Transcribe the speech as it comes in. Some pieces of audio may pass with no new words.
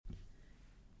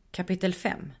Kapitel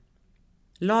 5.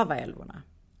 Lavaälvorna.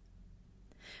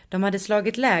 De hade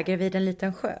slagit läger vid en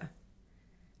liten sjö.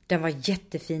 Den var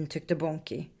jättefin, tyckte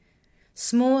Bonky.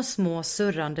 Små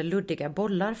surrande luddiga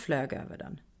bollar flög över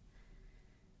den.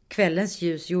 Kvällens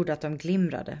ljus gjorde att de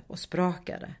glimrade och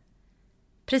sprakade.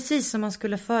 Precis som man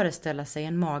skulle föreställa sig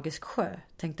en magisk sjö,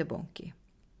 tänkte Bonky.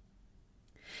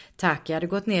 Taki hade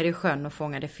gått ner i sjön och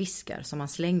fångade fiskar som han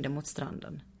slängde mot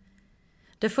stranden.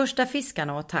 De första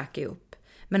fiskarna åt Taki upp,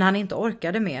 men han inte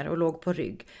orkade mer och låg på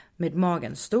rygg med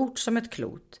magen stort som ett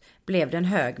klot, blev det en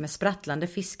hög med sprattlande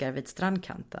fiskar vid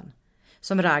strandkanten,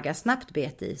 som Raga snabbt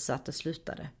bet i så att det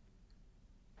slutade.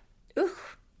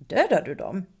 Usch, dödar du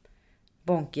dem?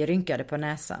 Bonky rynkade på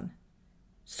näsan.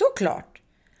 Såklart,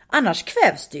 annars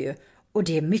kvävs det ju, och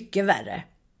det är mycket värre.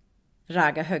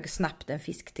 Raga högg snabbt en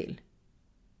fisk till.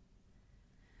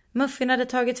 Muffin hade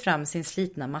tagit fram sin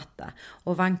slitna matta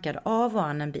och vankade av och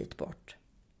an en bit bort.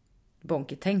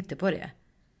 Bonky tänkte på det.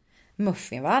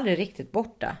 Muffin var aldrig riktigt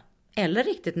borta eller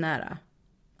riktigt nära.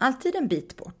 Alltid en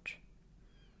bit bort.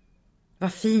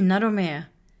 Vad fina de är.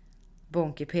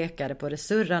 Bonky pekade på de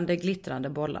surrande, glittrande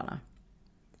bollarna.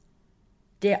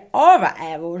 Det är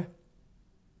avaävor.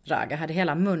 Raga hade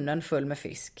hela munnen full med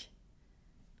fisk.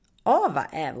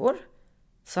 Avaävor?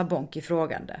 Sa Bonky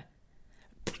frågande.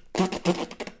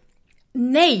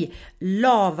 Nej,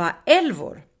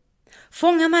 lavaälvor.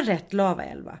 Fångar man rätt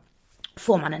lavaälva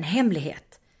får man en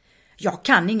hemlighet. Jag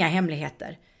kan inga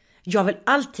hemligheter. Jag vill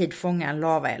alltid fånga en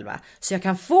lavaälva så jag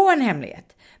kan få en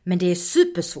hemlighet. Men det är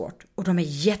supersvårt och de är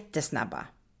jättesnabba.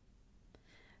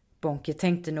 Bonky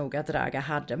tänkte nog att Raga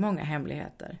hade många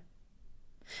hemligheter.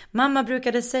 Mamma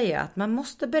brukade säga att man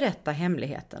måste berätta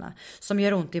hemligheterna som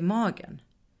gör ont i magen.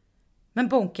 Men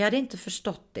Bonky hade inte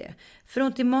förstått det, för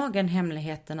ont i magen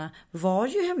hemligheterna var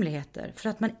ju hemligheter för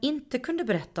att man inte kunde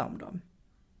berätta om dem.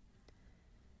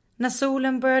 När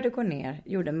solen började gå ner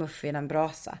gjorde Muffin en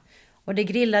brasa och det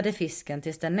grillade fisken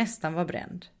tills den nästan var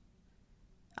bränd.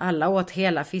 Alla åt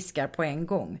hela fiskar på en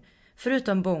gång,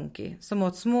 förutom Bonky som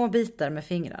åt små bitar med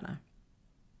fingrarna.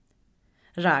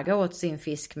 Raga åt sin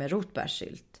fisk med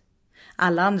rotbärssylt.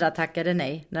 Alla andra tackade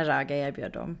nej när Raga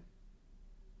erbjöd dem.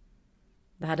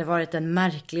 Det hade varit en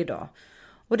märklig dag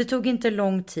och det tog inte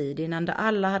lång tid innan de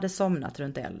alla hade somnat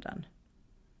runt elden.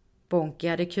 Bonky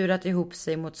hade kurat ihop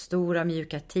sig mot stora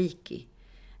mjuka tiki.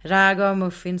 Raga och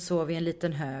Muffin sov i en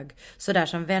liten hög, så där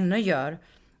som vänner gör,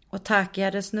 och Taki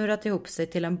hade snurrat ihop sig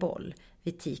till en boll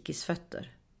vid Tikis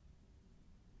fötter.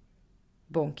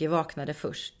 Bonky vaknade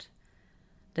först.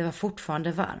 Det var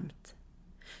fortfarande varmt.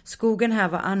 Skogen här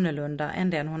var annorlunda än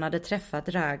den hon hade träffat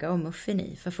Raga och Muffin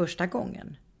i för första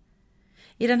gången.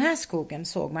 I den här skogen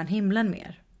såg man himlen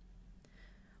mer.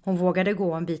 Hon vågade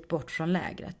gå en bit bort från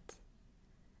lägret.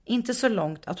 Inte så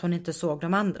långt att hon inte såg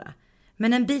de andra,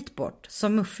 men en bit bort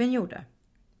som Muffin gjorde.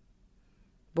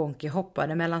 Bonky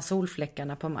hoppade mellan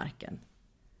solfläckarna på marken.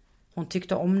 Hon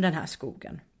tyckte om den här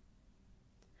skogen.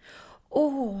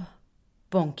 Åh!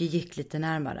 Bonky gick lite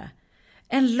närmare.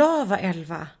 En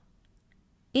lavaälva!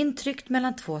 Intryckt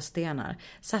mellan två stenar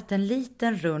satt en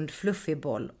liten rund fluffig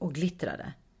boll och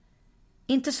glittrade.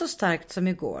 Inte så starkt som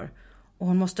igår, och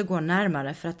hon måste gå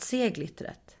närmare för att se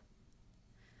glittret.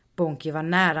 Bonky var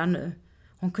nära nu.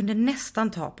 Hon kunde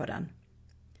nästan ta på den.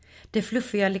 Det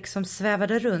fluffiga liksom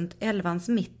svävade runt älvans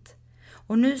mitt,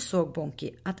 och nu såg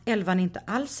Bonky att älvan inte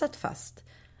alls satt fast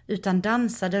utan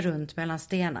dansade runt mellan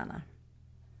stenarna.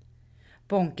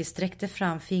 Bonky sträckte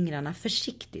fram fingrarna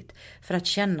försiktigt för att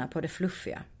känna på det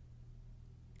fluffiga.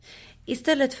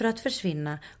 Istället för att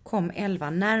försvinna kom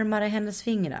älvan närmare hennes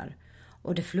fingrar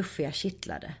och det fluffiga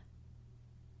kittlade.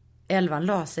 Älvan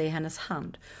la sig i hennes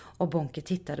hand och Bonky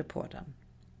tittade på den.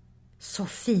 Så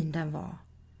fin den var.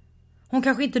 Hon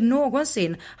kanske inte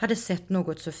någonsin hade sett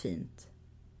något så fint.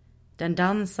 Den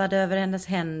dansade över hennes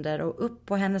händer och upp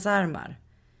på hennes armar.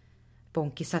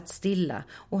 Bonky satt stilla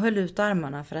och höll ut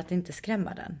armarna för att inte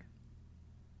skrämma den.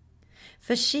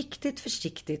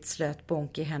 Försiktigt slöt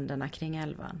Bonky händerna kring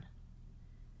älvan.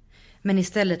 Men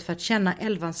istället för att känna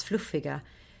älvans fluffiga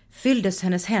fylldes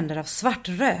hennes händer av svart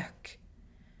rök.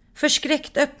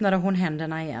 Förskräckt öppnade hon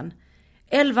händerna igen.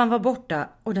 Älvan var borta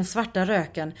och den svarta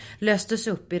röken löstes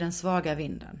upp i den svaga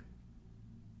vinden.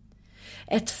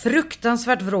 Ett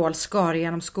fruktansvärt vrål skar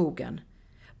genom skogen.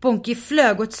 Bonky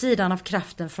flög åt sidan av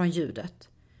kraften från ljudet.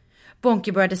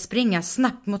 Bonky började springa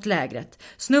snabbt mot lägret,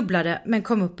 snubblade men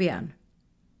kom upp igen.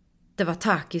 Det var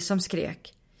Taki som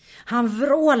skrek. Han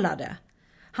vrålade.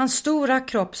 Hans stora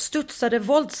kropp studsade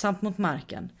våldsamt mot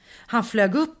marken. Han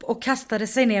flög upp och kastade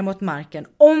sig ner mot marken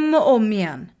om och om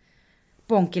igen.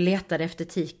 Bonky letade efter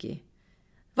Tiki.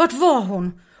 Vart var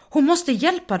hon? Hon måste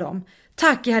hjälpa dem.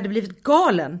 Taki hade blivit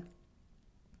galen.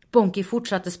 Bonki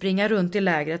fortsatte springa runt i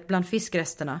lägret bland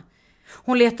fiskresterna.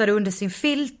 Hon letade under sin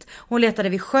filt, hon letade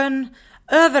vid sjön.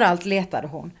 Överallt letade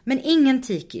hon, men ingen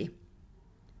Tiki.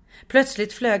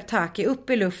 Plötsligt flög Taki upp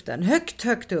i luften, högt,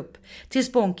 högt upp,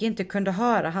 tills Bonki inte kunde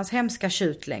höra hans hemska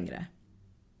tjut längre.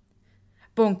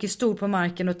 Bonki stod på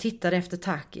marken och tittade efter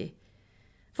Taki.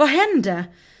 Vad hände?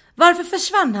 Varför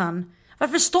försvann han?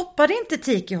 Varför stoppade inte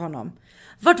Tiki honom?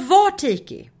 Vart var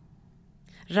Tiki?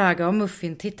 Raga och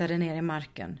Muffin tittade ner i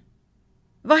marken.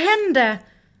 Vad hände?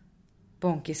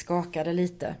 Bonki skakade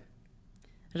lite.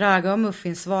 Raga och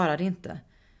Muffin svarade inte.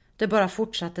 De bara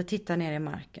fortsatte titta ner i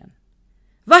marken.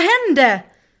 Vad hände?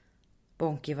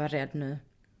 Bonki var rädd nu.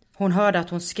 Hon hörde att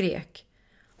hon skrek.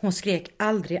 Hon skrek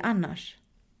aldrig annars.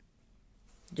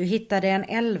 Du hittade en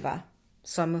älva,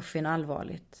 sa Muffin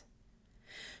allvarligt.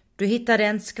 Du hittade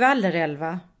en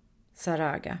skvallerälva, sa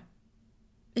Raga.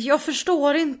 Jag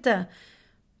förstår inte.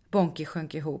 Bonki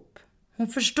sjönk ihop. Hon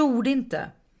förstod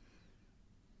inte.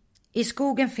 I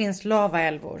skogen finns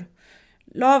lavaälvor.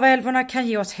 Lavaälvorna kan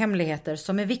ge oss hemligheter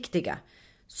som är viktiga,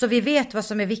 så vi vet vad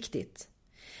som är viktigt.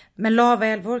 Men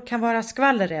lavaälvor kan vara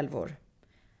skvallerälvor.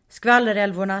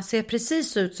 Skvallerälvorna ser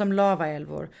precis ut som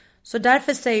lavaälvor, så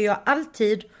därför säger jag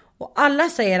alltid, och alla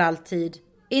säger alltid,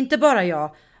 inte bara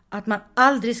jag, att man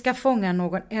aldrig ska fånga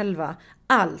någon älva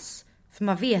alls, för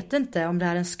man vet inte om det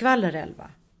är en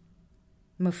skvallerälva.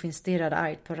 Muffin stirrade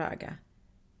argt på Raga.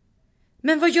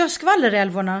 Men vad gör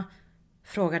skvallerälvorna?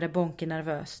 Frågade Bonki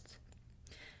nervöst.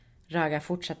 Raga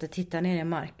fortsatte titta ner i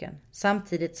marken,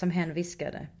 samtidigt som hen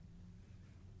viskade.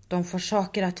 De får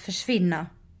saker att försvinna.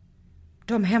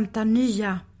 De hämtar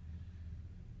nya.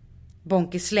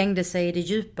 Bonki slängde sig i det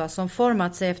djupa som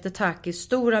format sig efter Takis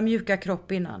stora mjuka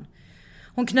kropp innan.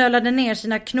 Hon knölade ner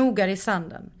sina knogar i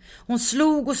sanden. Hon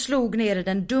slog och slog ner i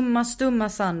den dumma, stumma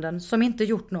sanden som inte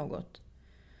gjort något.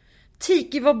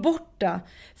 Tiki var borta.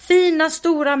 Fina,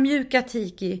 stora, mjuka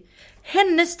Tiki.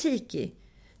 Hennes Tiki.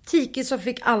 Tiki som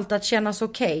fick allt att kännas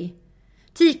okej.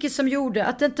 Tiki som gjorde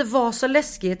att det inte var så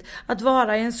läskigt att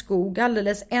vara i en skog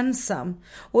alldeles ensam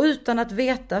och utan att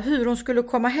veta hur hon skulle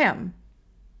komma hem.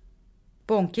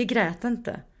 Bonki grät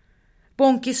inte.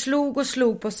 Bonki slog och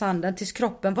slog på sanden tills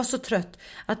kroppen var så trött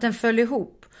att den föll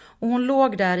ihop och hon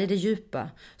låg där i det djupa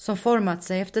som format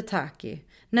sig efter Taki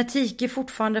när Tiki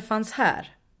fortfarande fanns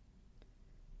här.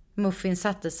 Muffin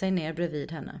satte sig ner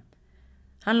bredvid henne.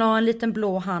 Han la en liten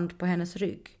blå hand på hennes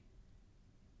rygg.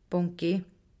 Bonki,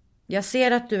 jag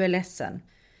ser att du är ledsen.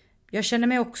 Jag känner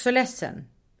mig också ledsen.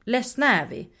 Ledsna är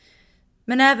vi.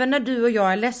 Men även när du och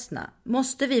jag är ledsna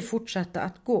måste vi fortsätta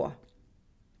att gå.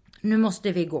 Nu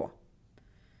måste vi gå.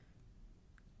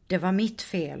 Det var mitt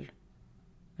fel,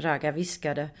 Raga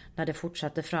viskade när de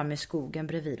fortsatte fram i skogen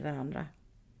bredvid varandra.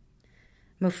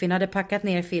 Muffin hade packat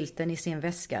ner filten i sin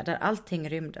väska där allting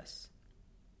rymdes.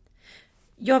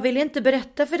 Jag ville inte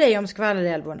berätta för dig om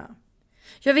skvallerälvorna.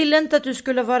 Jag ville inte att du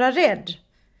skulle vara rädd.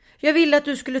 Jag ville att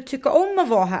du skulle tycka om att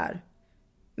vara här.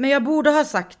 Men jag borde ha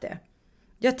sagt det.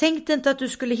 Jag tänkte inte att du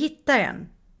skulle hitta en.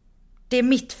 Det är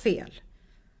mitt fel.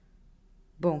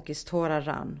 Bonkis tårar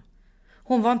rann.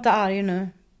 Hon var inte arg nu,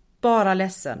 bara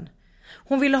ledsen.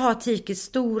 Hon ville ha Tikis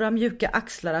stora mjuka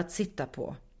axlar att sitta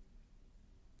på.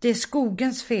 Det är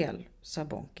skogens fel, sa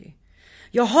Bonki.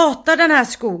 Jag hatar den här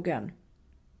skogen.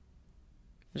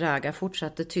 Raga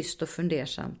fortsatte tyst och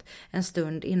fundersamt en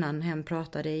stund innan hen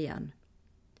pratade igen.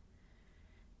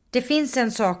 Det finns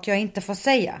en sak jag inte får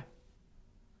säga.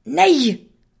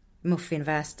 Nej! Muffin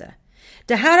väste.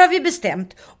 Det här har vi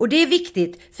bestämt och det är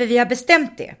viktigt för vi har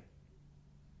bestämt det.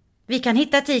 Vi kan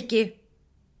hitta Tiki.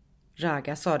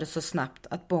 Raga sa det så snabbt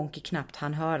att Bonki knappt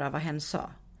hann höra vad hen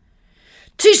sa.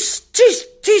 Tyst,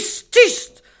 tyst, tyst,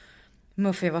 tyst!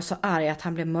 Muffin var så arg att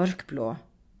han blev mörkblå.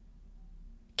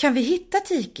 Kan vi hitta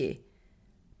Tiki?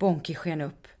 Bonki sken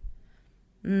upp.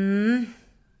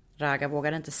 Raga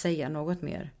vågade inte säga något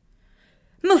mer.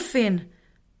 Muffin!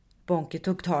 Bonki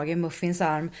tog tag i Muffins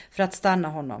arm för att stanna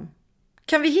honom.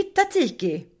 Kan vi hitta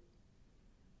Tiki?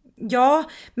 Ja,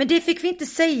 men det fick vi inte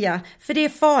säga för det är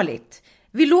farligt.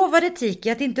 Vi lovade Tiki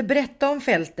att inte berätta om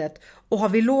fältet och har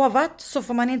vi lovat så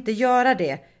får man inte göra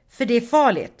det för det är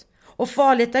farligt. Och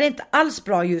farligt är inte alls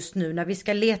bra just nu när vi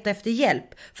ska leta efter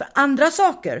hjälp för andra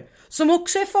saker som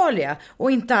också är farliga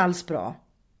och inte alls bra.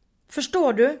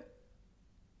 Förstår du?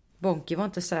 Bonki var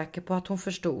inte säker på att hon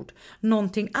förstod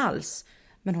någonting alls,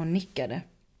 men hon nickade.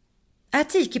 Är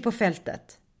Tiki på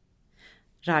fältet?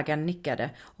 Ragan nickade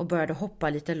och började hoppa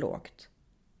lite lågt.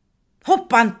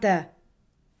 Hoppa inte!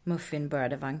 Muffin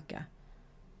började vanka.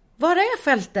 Var är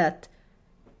fältet?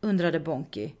 Undrade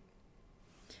Bonki.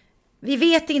 Vi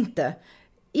vet inte.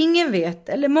 Ingen vet,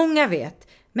 eller många vet,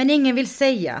 men ingen vill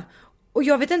säga. Och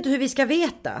jag vet inte hur vi ska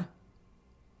veta.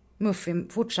 Muffin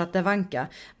fortsatte vanka,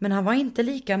 men han var inte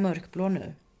lika mörkblå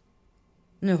nu.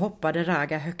 Nu hoppade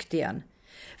Raga högt igen.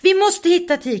 Vi måste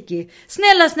hitta Tiki.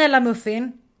 Snälla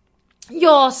Muffin.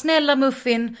 Ja, snälla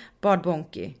Muffin, bad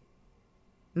Bonky.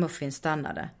 Muffin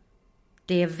stannade.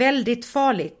 Det är väldigt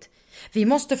farligt. Vi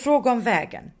måste fråga om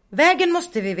vägen. Vägen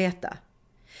måste vi veta.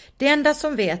 Det enda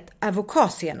som vet är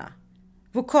vokasierna.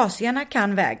 Vokasierna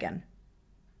kan vägen.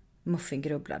 Muffin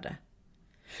grubblade.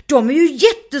 De är ju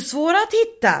jättesvåra att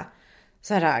hitta,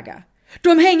 sa Raga.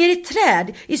 De hänger i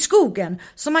träd i skogen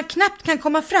som man knappt kan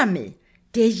komma fram i.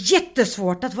 Det är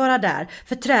jättesvårt att vara där,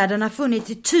 för träden har funnits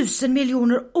i 1000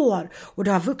 miljoner år och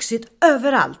det har vuxit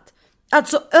överallt.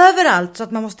 Alltså överallt, så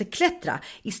att man måste klättra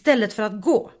istället för att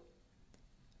gå.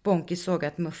 Bonky såg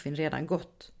att Muffin redan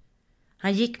gått.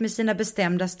 Han gick med sina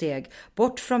bestämda steg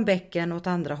bort från bäcken åt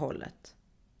andra hållet.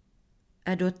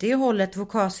 Är det åt det hållet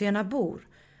vokasierna bor?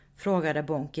 Frågade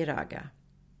Bonky Raga.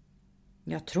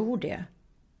 Jag tror det,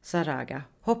 sa Raga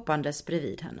hoppandes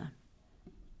bredvid henne.